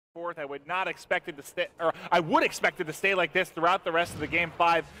Fourth, I would not expect it to stay, or I would expect it to stay like this throughout the rest of the game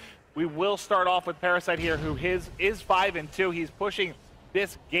 5. We will start off with Parasite here, who is 5-2. He's pushing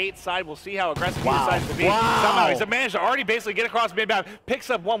this gate side. We'll see how aggressive he decides to be. Somehow he's managed to already basically get across mid-map, picks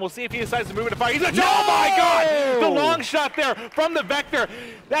up one. We'll see if he decides to move into fire. He's a oh my god! The long shot there from the Vector.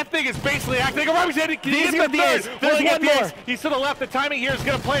 That thing is basically acting around. He's hitting the third. There's one more. He's to the left. The timing here is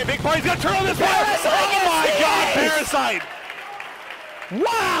going to play a big part. He's going to turn on this one. Oh my god, Parasite!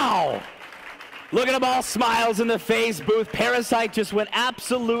 Wow! Look at them all, smiles in the face. Booth. Parasite just went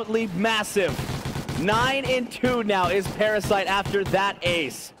absolutely massive. 9-2 now is Parasite after that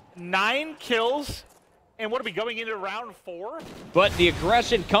ace. 9 kills, and what are we going into round 4? But the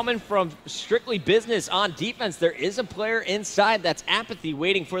aggression coming from strictly business on defense. There is a player inside that's Apathy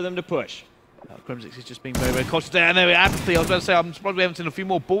waiting for them to push. Crimsix is just being very, very cautious there. And there, Apathy, I was going to say, I'm surprised we haven't seen a few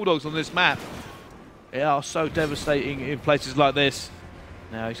more Bulldogs on this map. They are so devastating in places like this.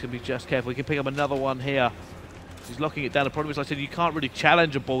 Now he's going to be just careful. He can pick up another one here. He's locking it down. The problem is, like I said, you can't really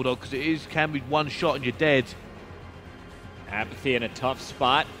challenge a Bulldog because it can be one shot and you're dead. Apathy in a tough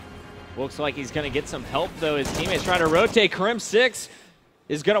spot. Looks like he's going to get some help, though. His teammates trying to rotate. Crimsix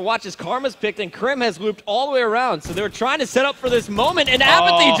is going to watch his Karma's picked, and Crim has looped all the way around. So they were trying to set up for this moment, and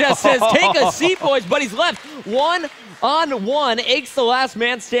Apathy just says, take a seat, boys. But he's left 1-on-1. Ake's the last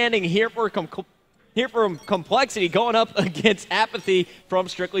man standing here for Complexity going up against Apathy from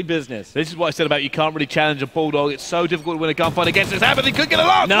Strictly Business. This is what I said about you can't really challenge a Bulldog. It's so difficult to win a gunfight against this. Apathy could get a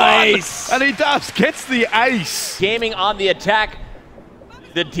lot. Nice. And he does. Gets the ace. Gaming on the attack.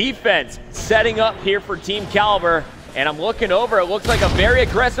 The defense setting up here for Team Kaliber. And I'm looking over. It looks like a very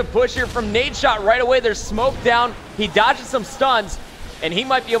aggressive push here from Nadeshot right away. There's smoke down. He dodges some stuns, and he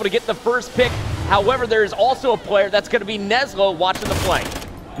might be able to get the first pick. However, there's also a player that's going to be Nezlo watching the flank.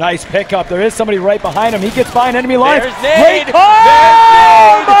 Nice pickup. There is somebody right behind him. He gets by an enemy line. There's Nade.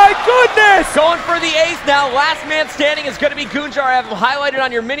 Oh my goodness! Going for the ace now. Last man standing is going to be Goonjar. I have him highlighted on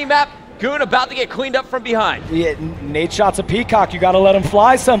your mini-map. Goon about to get cleaned up from behind. Yeah, Nadeshot's a peacock. You got to let him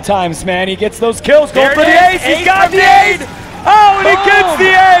fly sometimes, man. He gets those kills. Going for the ace. He's got the ace. Oh, and he gets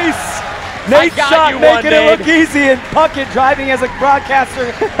the ace. Nadeshot making it look easy, and Puckett driving as a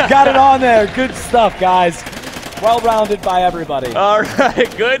broadcaster got it on there. Good stuff, guys. Well-rounded by everybody. All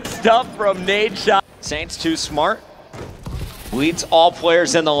right, good stuff from Nadeshot. Saints too smart. Leads all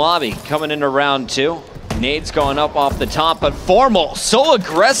players in the lobby coming into round 2. Nade's going up off the top, but Formal so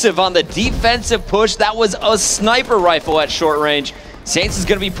aggressive on the defensive push. That was a sniper rifle at short range. Saints is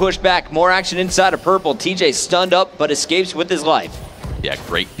going to be pushed back. More action inside of purple. TJ stunned up, but escapes with his life. Yeah,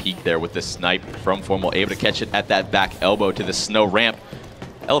 great peek there with the snipe from Formal, able to catch it at that back elbow to the snow ramp.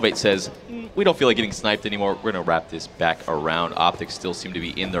 Elevate says, we don't feel like getting sniped anymore. We're going to wrap this back around. OpTic still seem to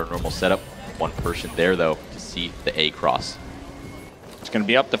be in their normal setup. One person there, though, to see the A cross. It's going to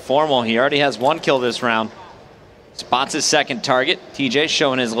be up to Formal. He already has 1 kill this round. Spots his second target. TJ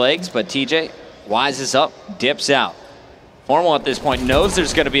showing his legs, but TJ wises up, dips out. Formal at this point knows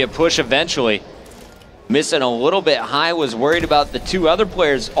there's going to be a push eventually. Missing a little bit high, was worried about the 2 other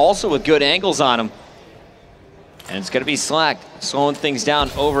players also with good angles on him. And it's going to be slacked, slowing things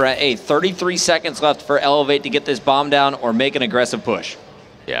down over at A. 33 seconds left for Elevate to get this bomb down or make an aggressive push.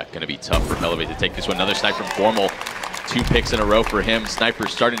 Yeah, going to be tough for Elevate to take this one. Another snipe from Formal. 2 picks in a row for him. Sniper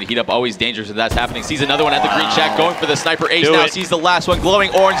starting to heat up, always dangerous if that's happening. Sees another one at the green shack, going for the sniper ace now. Sees the last one,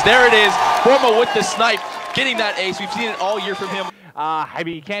 glowing orange. There it is. Formal with the snipe, getting that ace. We've seen it all year from him. I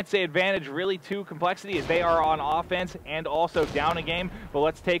mean, you can't say advantage really to Complexity as they are on offense and also down a game. But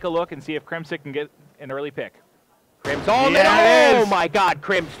let's take a look and see if Crimsix can get an early pick. Crim's all in. Oh my god,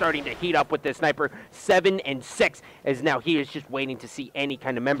 Crim starting to heat up with this sniper. 7-6, as now he is just waiting to see any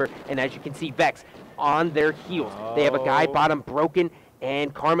kind of member. And as you can see, Vexx on their heels. They have a guy bottom broken,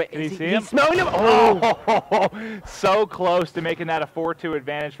 and Karma, he's smelling him. Oh, so close to making that a 4-2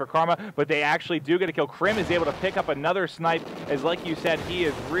 advantage for Karma, but they actually do get a kill. Crim is able to pick up another snipe, as like you said, he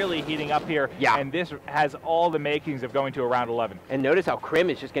is really heating up here, and this has all the makings of going to a round 11. And notice how Crim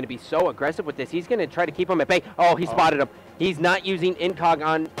is just going to be so aggressive with this. He's going to try to keep him at bay. Oh, he spotted him. He's not using incog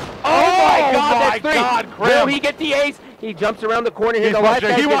on. Oh my god, that's 3. Will he get the ace? He jumps around the corner here.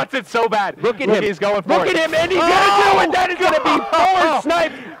 He wants it so bad. Look at him. He's going for it. Look at him, and he's going to do it. That is going to be 4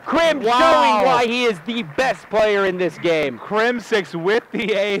 snipes. Crim showing why he is the best player in this game. Crimsix with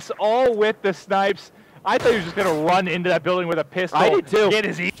the ace, all with the snipes. I thought he was just going to run into that building with a pistol. I did too. Get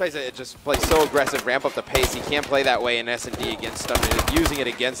his Tries to just play so aggressive, ramp up the pace. He can't play that way in S&D against him. And using it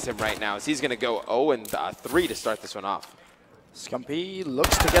against him right now. So he's going to go 0-3 to start this one off. Scumpy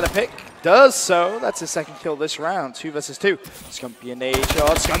looks to get a pick, does so. That's his second kill this round, 2 versus 2. Scumpy and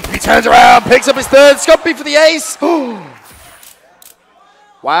Nadeshot. Scumpy turns around, picks up his third. Scumpy for the ace.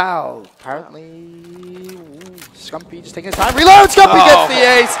 Wow, apparently Scumpy just taking his time. Reload! Scumpy gets the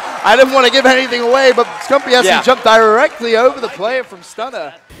ace. I didn't want to give anything away, but Scumpy has to jump directly over the player from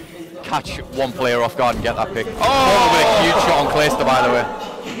Stunner. Catch one player off guard and get that pick. Oh, with a huge shot on Clayster, by the way.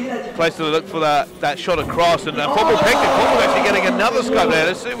 Clayster looked for that shot across, and Formal picked it. Formal actually getting another Scump there.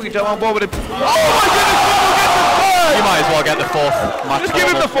 Let's see if we can jump on board with him. Oh my goodness, Formal gets the third! You might as well get the fourth. Just give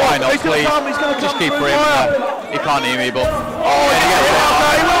him the fourth. He's going to come. He's going to just keep for him. He can't hear me, but... Oh, he will go.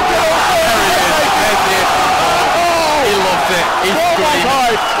 He loves it. He's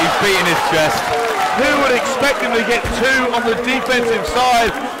screaming. He's beating his chest. Who would expect him to get 2 on the defensive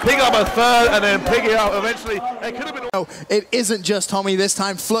side, pick up a third, and then pick it up eventually? It could have been. No, it isn't just Tommy this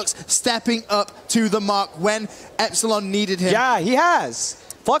time. Flux stepping up to the mark when Epsilon needed him. Yeah, he has.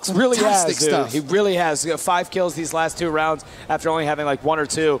 Flux really Fantastic has, dude. stuff. He really has. He got 5 kills these last 2 rounds after only having like 1 or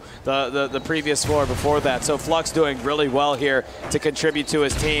 2 the previous 4 before that. So Flux doing really well here to contribute to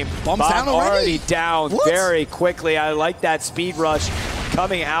his team. Bombs down already down what? very quickly. I like that speed rush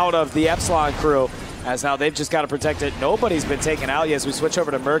coming out of the Epsilon crew, as now they've just got to protect it. Nobody's been taken out yet as we switch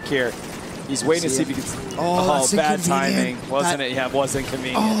over to Merc here. He's waiting to see if he can... Oh, bad timing, wasn't it? Yeah, it was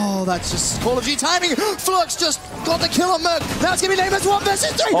inconvenient. Oh, that's just Call of Duty timing. Flux just got the kill on Merc. Now it's going to be Nameless 1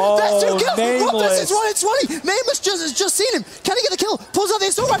 versus 3. That's 2 kills. Nameless. 1 versus 1 in 20. Nameless has just seen him. Can he get the kill? Pulls out the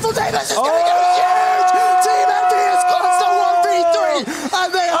assault rifle. Nameless is going to get it huge. Team EnVyUs got the 1v3.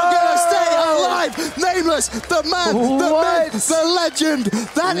 And they are going to stay alive. Nameless, the man, the myth, the legend.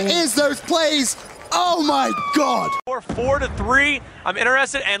 That is those plays. Oh my God! 4-3. I'm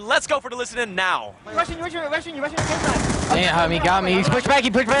interested, and let's go for the listening now. Rushing. Damn, he got me. He's pushed back.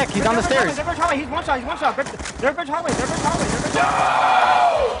 He's on the stairs. He's one shot. They're bridge hallway. This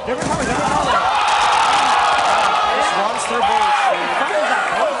runs through bullets.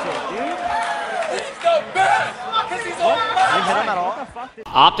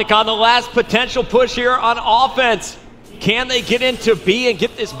 OpTic on the last potential push here on offense. Can they get into B and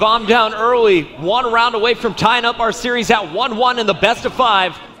get this bomb down early? 1 round away from tying up our series at 1-1 in the best of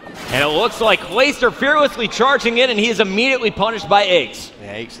 5. And it looks like Clayster fearlessly charging in, and he is immediately punished by Ace.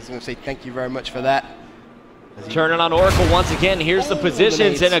 Yeah, Ace is going to say thank you very much for that. Turning on Oracle once again. Here's the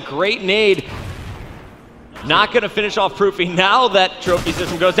positions and a great nade. Not going to finish off Proofy. Now that trophy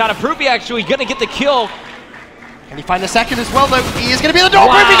system goes down, and Proofy actually going to get the kill. Can he find a second as well, though? He is going to be in the door.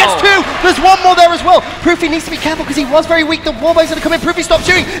 Wow. Proofy gets 2. There's 1 more there as well. Proofy needs to be careful because he was very weak. The wallbang's going to come in. Proofy stops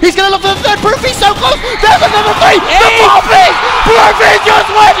shooting. He's going to look for the third. Proofy so close. There's another 3. The Proofy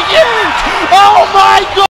just went huge. Oh my God.